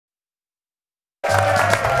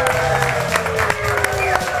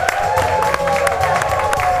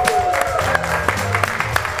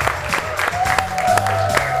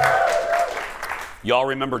Y'all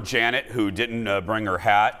remember Janet, who didn't bring her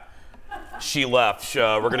hat? She left.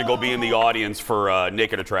 We're gonna go be in the audience for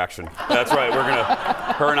Naked Attraction. That's right.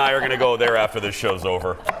 Her and I are gonna go there after this show's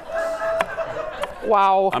over.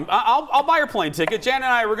 Wow. I'll buy her plane ticket. Janet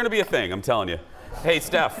and I, we're gonna be a thing. I'm telling you. Hey,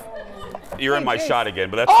 Steph, you're in my shot again,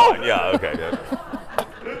 but that's fine. Yeah. Okay. Yeah.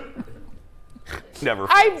 Never.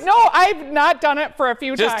 I've not done it for a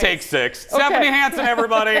few times. Just take 6. Okay. Stephanie Hansen,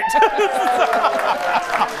 everybody.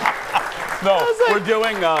 No, we're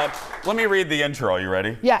doing. Let me read the intro. You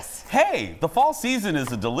ready? Yes. Hey, the fall season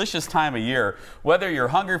is a delicious time of year. Whether you're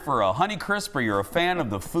hungry for a Honey Crisp or you're a fan of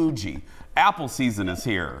the Fuji, apple season is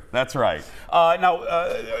here. That's right. Now,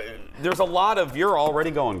 there's a lot of. You're already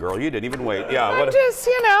going, girl. You didn't even wait. Yeah. I'm just,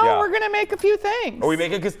 we're gonna make a few things. Are we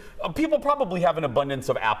making? Because people probably have an abundance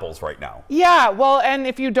of apples right now. Yeah. Well, and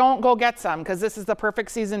if you don't, go get some, because this is the perfect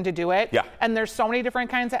season to do it. Yeah. And there's so many different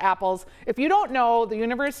kinds of apples. If you don't know, the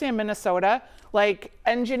University of Minnesota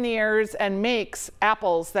engineers and makes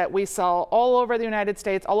apples that we sell all over the United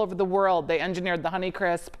States, all over the world. They engineered the Honey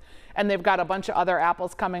Crisp, and they've got a bunch of other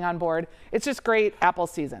apples coming on board. It's just great apple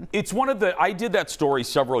season. It's one of the, I did that story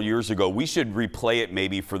several years ago. We should replay it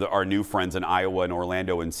maybe for our new friends in Iowa and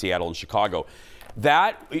Orlando and Seattle and Chicago.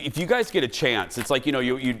 That, if you guys get a chance, it's like,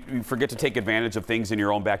 you forget to take advantage of things in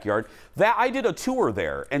your own backyard. That, I did a tour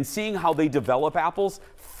there and seeing how they develop apples,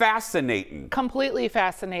 fascinating. Completely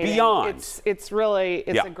fascinating. Beyond. It's really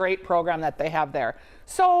a great program that they have there.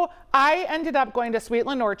 So I ended up going to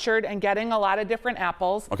Sweetland Orchard and getting a lot of different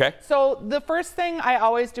apples. Okay. So the first thing I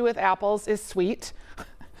always do with apples is sweet.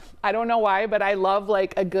 I don't know why, but I love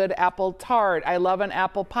a good apple tart. I love an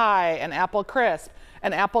apple pie, an apple crisp,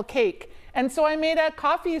 an apple cake. And so I made a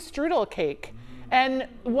coffee strudel cake. And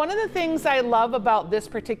one of the things I love about this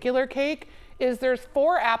particular cake is there's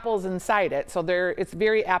 4 apples inside it, so it's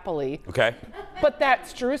very apple-y. Okay. But that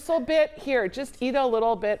streusel bit here, just eat a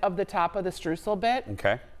little bit of the top of the streusel bit.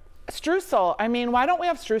 Okay. Streusel, I mean, why don't we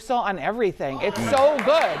have streusel on everything? It's so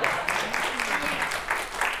good.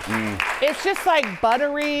 It's just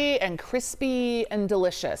buttery and crispy and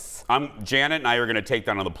delicious. Janet and I are going to take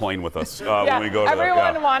that on the plane with us Yeah, when we go to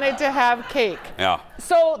everyone wanted to have cake. Yeah.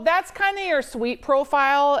 So that's kind of your sweet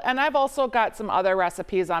profile, and I've also got some other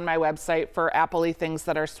recipes on my website for apple-y things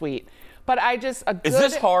that are sweet. But Is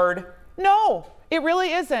this hard? No, it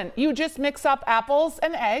really isn't. You just mix up apples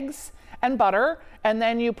and eggs and butter, and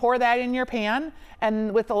then you pour that in your pan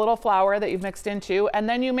and with a little flour that you've mixed into, and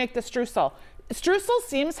then you make the streusel. Streusel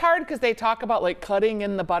seems hard because they talk about cutting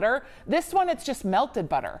in the butter. This one, it's just melted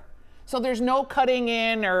butter. So there's no cutting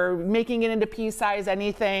in or making it into pea size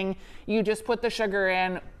anything. You just put the sugar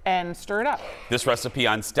in and stir it up. This recipe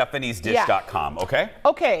on stephaniesdish.com, okay?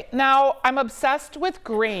 Okay, now I'm obsessed with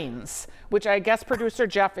grains, which I guess producer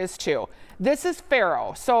Jeff is too. This is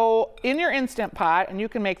farro. So in your Instant Pot, and you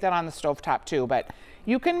can make that on the stovetop too, but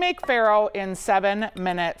you can make farro in 7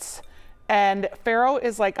 minutes. And farro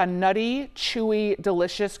is a nutty, chewy,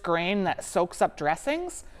 delicious grain that soaks up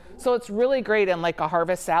dressings. So it's really great in a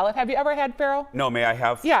harvest salad. Have you ever had farro? No, may I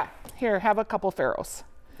have? Yeah, here, have a couple farros.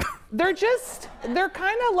 They're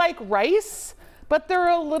kind of like rice, but they're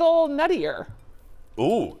a little nuttier.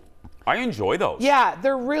 Ooh, I enjoy those. Yeah,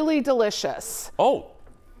 they're really delicious. Oh,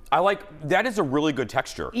 that is a really good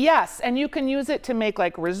texture. Yes, and you can use it to make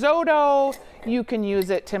risotto. You can use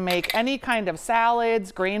it to make any kind of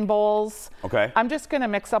salads, grain bowls. Okay. I'm just gonna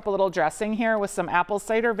mix up a little dressing here with some apple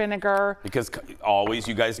cider vinegar. Because always,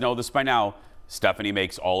 you guys know this by now, Stephanie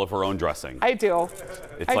makes all of her own dressing. I do.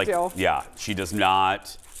 I do. Yeah, she doesn't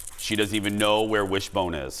even know where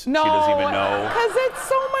Wishbone is. No, she doesn't even know. Because it's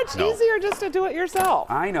so much easier just to do it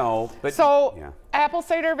yourself. I know, but apple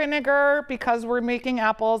cider vinegar, because we're making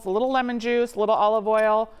apples, a little lemon juice, a little olive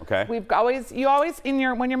oil. Okay.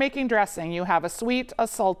 When you're making dressing, you have a sweet, a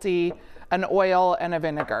salty, an oil, and a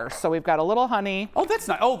vinegar. So we've got a little honey. Oh, that's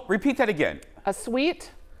nice. Oh, repeat that again. A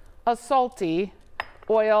sweet, a salty,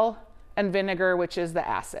 oil, and vinegar, which is the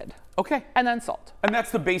acid. Okay. And then salt. And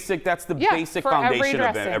that's the basic foundation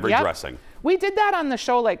of every dressing. We did that on the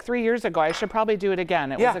show 3 years ago. I should probably do it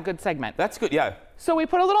again. It was a good segment. That's good, yeah. So we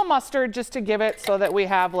put a little mustard just to give it so that we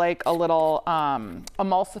have a little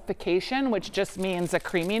emulsification, which just means a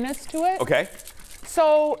creaminess to it. Okay.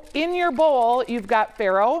 So in your bowl, you've got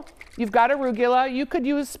farro, you've got arugula, you could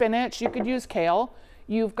use spinach, you could use kale.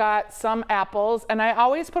 You've got some apples, and I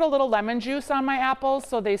always put a little lemon juice on my apples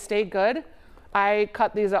so they stay good. I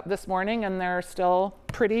cut these up this morning and they're still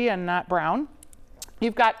pretty and not brown.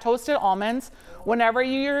 You've got toasted almonds. Whenever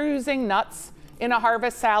you're using nuts in a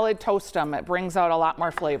harvest salad, toast them. It brings out a lot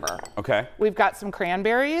more flavor. Okay. We've got some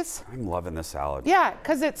cranberries. I'm loving this salad. Yeah,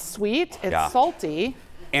 because it's sweet, it's salty,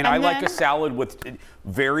 And I like a salad with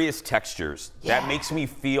various textures. Yeah. That makes me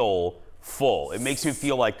feel full. It makes me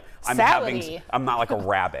feel like I'm not like a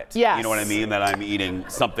rabbit. Yes. You know what I mean? That I'm eating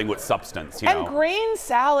something with substance, you and know? green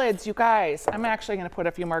salads, you guys. I'm actually going to put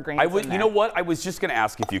a few more greens in there. You know what? I was just going to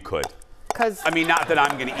ask if you could. Because I mean, not that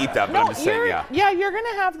I'm going to eat that, but I'm just saying, yeah. Yeah, you're going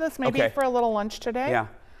to have this maybe for a little lunch today. Yeah.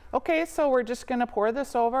 Okay, so we're just going to pour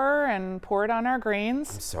this over and pour it on our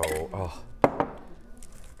greens.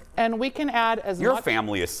 And we can add as much. Your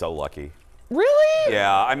family is so lucky. Really?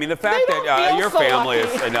 Yeah, I mean, the fact that your family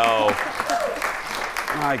is, I know.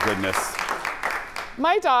 My goodness.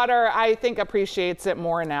 My daughter, I think, appreciates it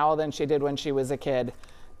more now than she did when she was a kid.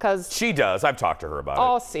 She does. I've talked to her about it.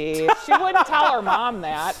 Oh, see, she wouldn't tell her mom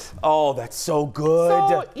that. Oh, that's so good.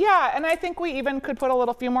 So, yeah, and I think we even could put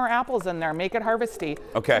a few more apples in there, make it harvesty.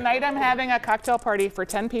 Okay. Tonight I'm having a cocktail party for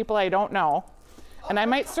 10 people I don't know, and I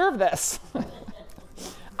might serve this.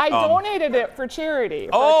 I donated it for charity.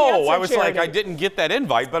 I was like, I didn't get that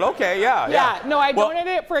invite, but okay, yeah. Yeah, no, I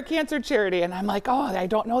donated it for a cancer charity, and I'm like, oh, I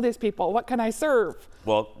don't know these people. What can I serve?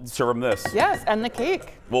 Well, serve them this. Yes, and the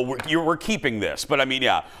cake. Well, we're keeping this, but I mean,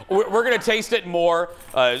 yeah. We're going to taste it more.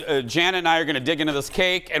 Janet and I are going to dig into this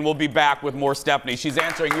cake, and we'll be back with more Stephanie. She's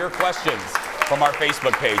answering your questions from our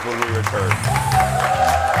Facebook page when we return.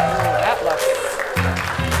 Oh, that looks.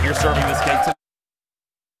 You're serving this cake tonight?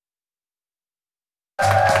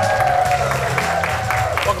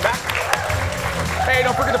 Welcome back. Hey,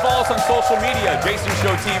 don't forget to follow us on social media, Jason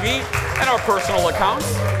Show TV, and our personal accounts.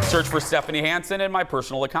 Search for Stephanie Hansen and my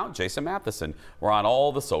personal account, Jason Matheson. We're on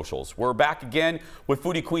all the socials. We're back again with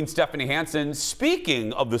foodie queen Stephanie Hansen.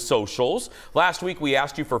 Speaking of the socials, last week we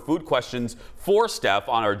asked you for food questions for Steph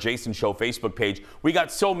on our Jason Show Facebook page. We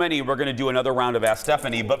got so many, we're going to do another round of Ask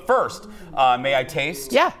Stephanie. But first, may I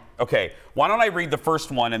taste? Yeah. Okay. Why don't I read the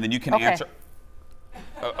first one and then you can answer.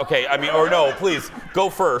 Okay, I mean, or no, please, go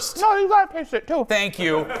first. No, you gotta taste it too. Thank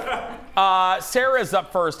you. Sarah's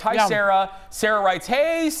up first. Hi, Sarah. Sarah writes,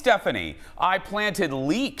 hey, Stephanie, I planted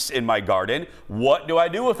leeks in my garden. What do I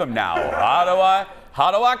do with them now?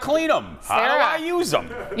 How do I clean them? How do I use them?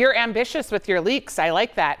 You're ambitious with your leeks. I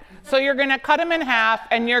like that. So you're gonna cut them in half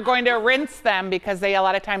and you're going to rinse them because they a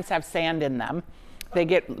lot of times have sand in them. They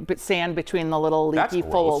get sand between the little leaky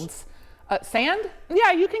folds. Sand?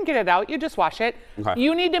 Yeah, you can get it out. You just wash it. Okay.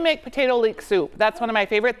 You need to make potato leek soup. That's one of my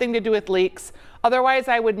favorite things to do with leeks. Otherwise,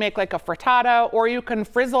 I would make like a frittata, or you can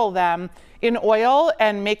frizzle them in oil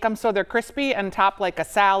and make them so they're crispy and top like a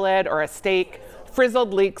salad or a steak.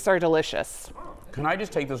 Frizzled leeks are delicious. Can I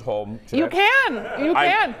just take this home today? You can. You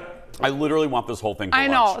can. I literally want this whole thing for lunch.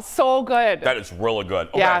 I know. So good. That is really good.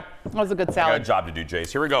 Okay. Yeah, that was a good salad. I got a job to do,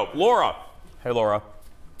 Jace. Here we go. Laura. Hey, Laura.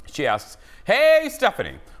 She asks, hey,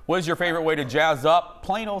 Stephanie. What is your favorite way to jazz up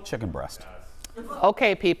plain old chicken breast?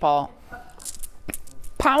 Okay, people.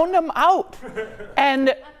 Pound them out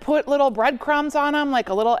and put little breadcrumbs on them, like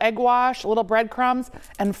a little egg wash, little breadcrumbs,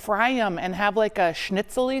 and fry them and have like a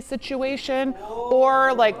schnitzel-y situation,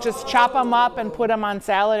 or like just chop them up and put them on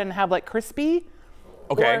salad and have like crispy.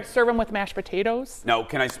 Okay. Or serve them with mashed potatoes. Now,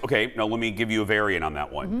 let me give you a variant on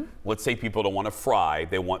that one. Mm-hmm. Let's say people don't want to fry,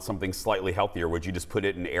 they want something slightly healthier. Would you just put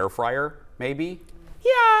it in an air fryer, maybe?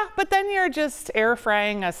 Yeah, but then you're just air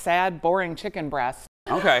frying a sad, boring chicken breast.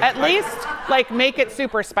 Okay. At least, like, make it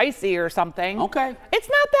super spicy or something. Okay. It's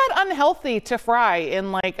not that unhealthy to fry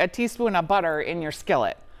in, like, a teaspoon of butter in your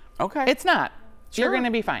skillet. Okay. It's not. Sure. You're going to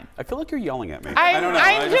be fine. I feel like you're yelling at me. I don't know.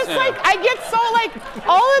 I'm just like, I get so, like,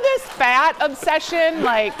 all of this fat obsession,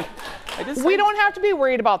 like, we don't have to be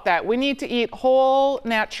worried about that. We need to eat whole,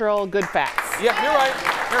 natural, good fats. Yeah, you're right.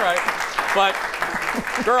 You're right.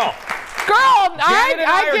 But, girl.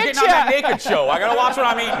 I are get getting on that naked show. I gotta watch what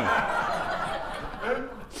I'm eating.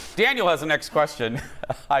 Daniel has the next question.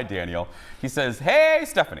 Hi, Daniel. He says, hey,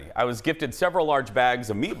 Stephanie, I was gifted several large bags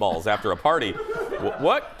of meatballs after a party.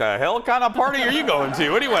 What the hell kind of party are you going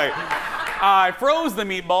to? Anyway, I froze the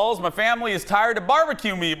meatballs. My family is tired of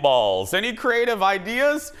barbecue meatballs. Any creative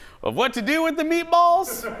ideas of what to do with the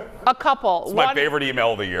meatballs? A couple. It's my favorite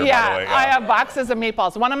email of the year, by the way. Yeah, I have boxes of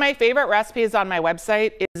meatballs. One of my favorite recipes on my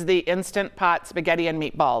website is the Instant Pot Spaghetti and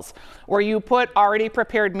Meatballs, where you put already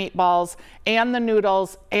prepared meatballs and the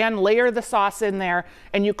noodles and layer the sauce in there,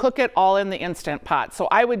 and you cook it all in the Instant Pot. So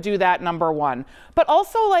I would do that, number one. But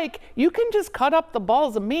also, like, you can just cut up the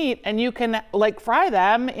balls of meat and you can, like, fry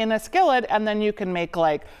them in a skillet, and then you can make,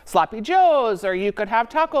 like, sloppy joes, or you could have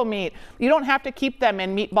taco meat. You don't have to keep them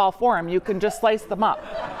in meatball form. You can just slice them up.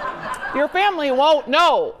 Your family won't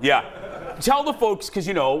know. Yeah. tell the folks, because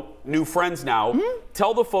you know, new friends now.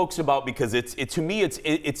 Tell the folks about, because to me it's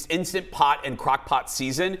Instant Pot and crock pot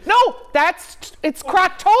season. No, it's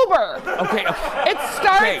Croctober. Okay. It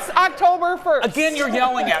starts October 1st. Again, you're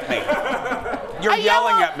yelling at me. You're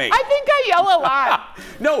yelling at me. I think I yell a lot.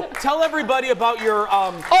 No, tell everybody about your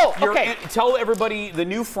tell everybody, the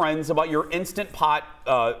new friends, about your Instant Pot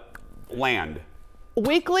land.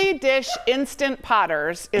 Weekly Dish Instant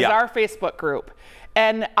Potters is our Facebook group.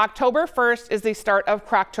 And October 1st is the start of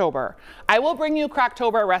Croctober. I will bring you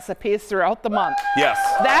Croctober recipes throughout the month. Yes.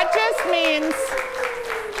 That just means,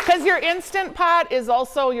 because your Instant Pot is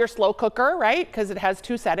also your slow cooker, right? Because it has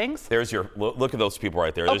 2 settings. There's your, look at those people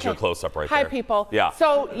right there. There's your close-up right there. Hi, people. Yeah.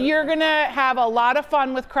 So you're going to have a lot of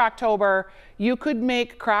fun with Croctober. You could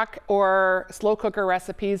make crock or slow cooker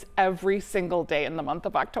recipes every single day in the month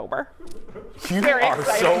of October. You are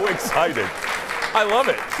so excited. I love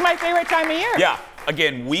it. It's my favorite time of year. Yeah.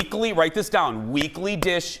 Again, weekly, write this down, Weekly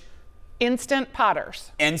Dish Instant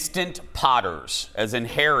Potters. Instant Potters, as in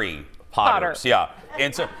Harry Potters. Yeah.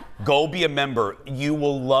 And so go be a member. You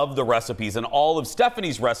will love the recipes, and all of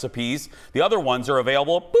Stephanie's recipes, the other ones, are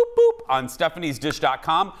available on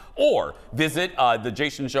stephaniesdish.com, or visit the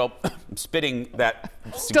Jason Show, I'm spitting that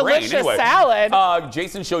delicious grain. Anyway, salad.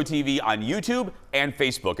 Jason Show TV on YouTube and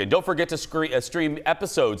Facebook. And don't forget to stream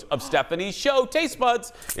episodes of Stephanie's Show Taste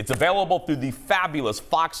Buds. It's available through the fabulous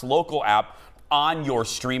Fox Local app on your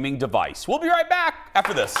streaming device. We'll be right back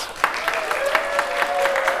after this.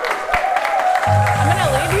 I'm going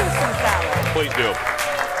to leave you some salad. Please do.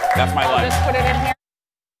 That's my life. Just put it in here.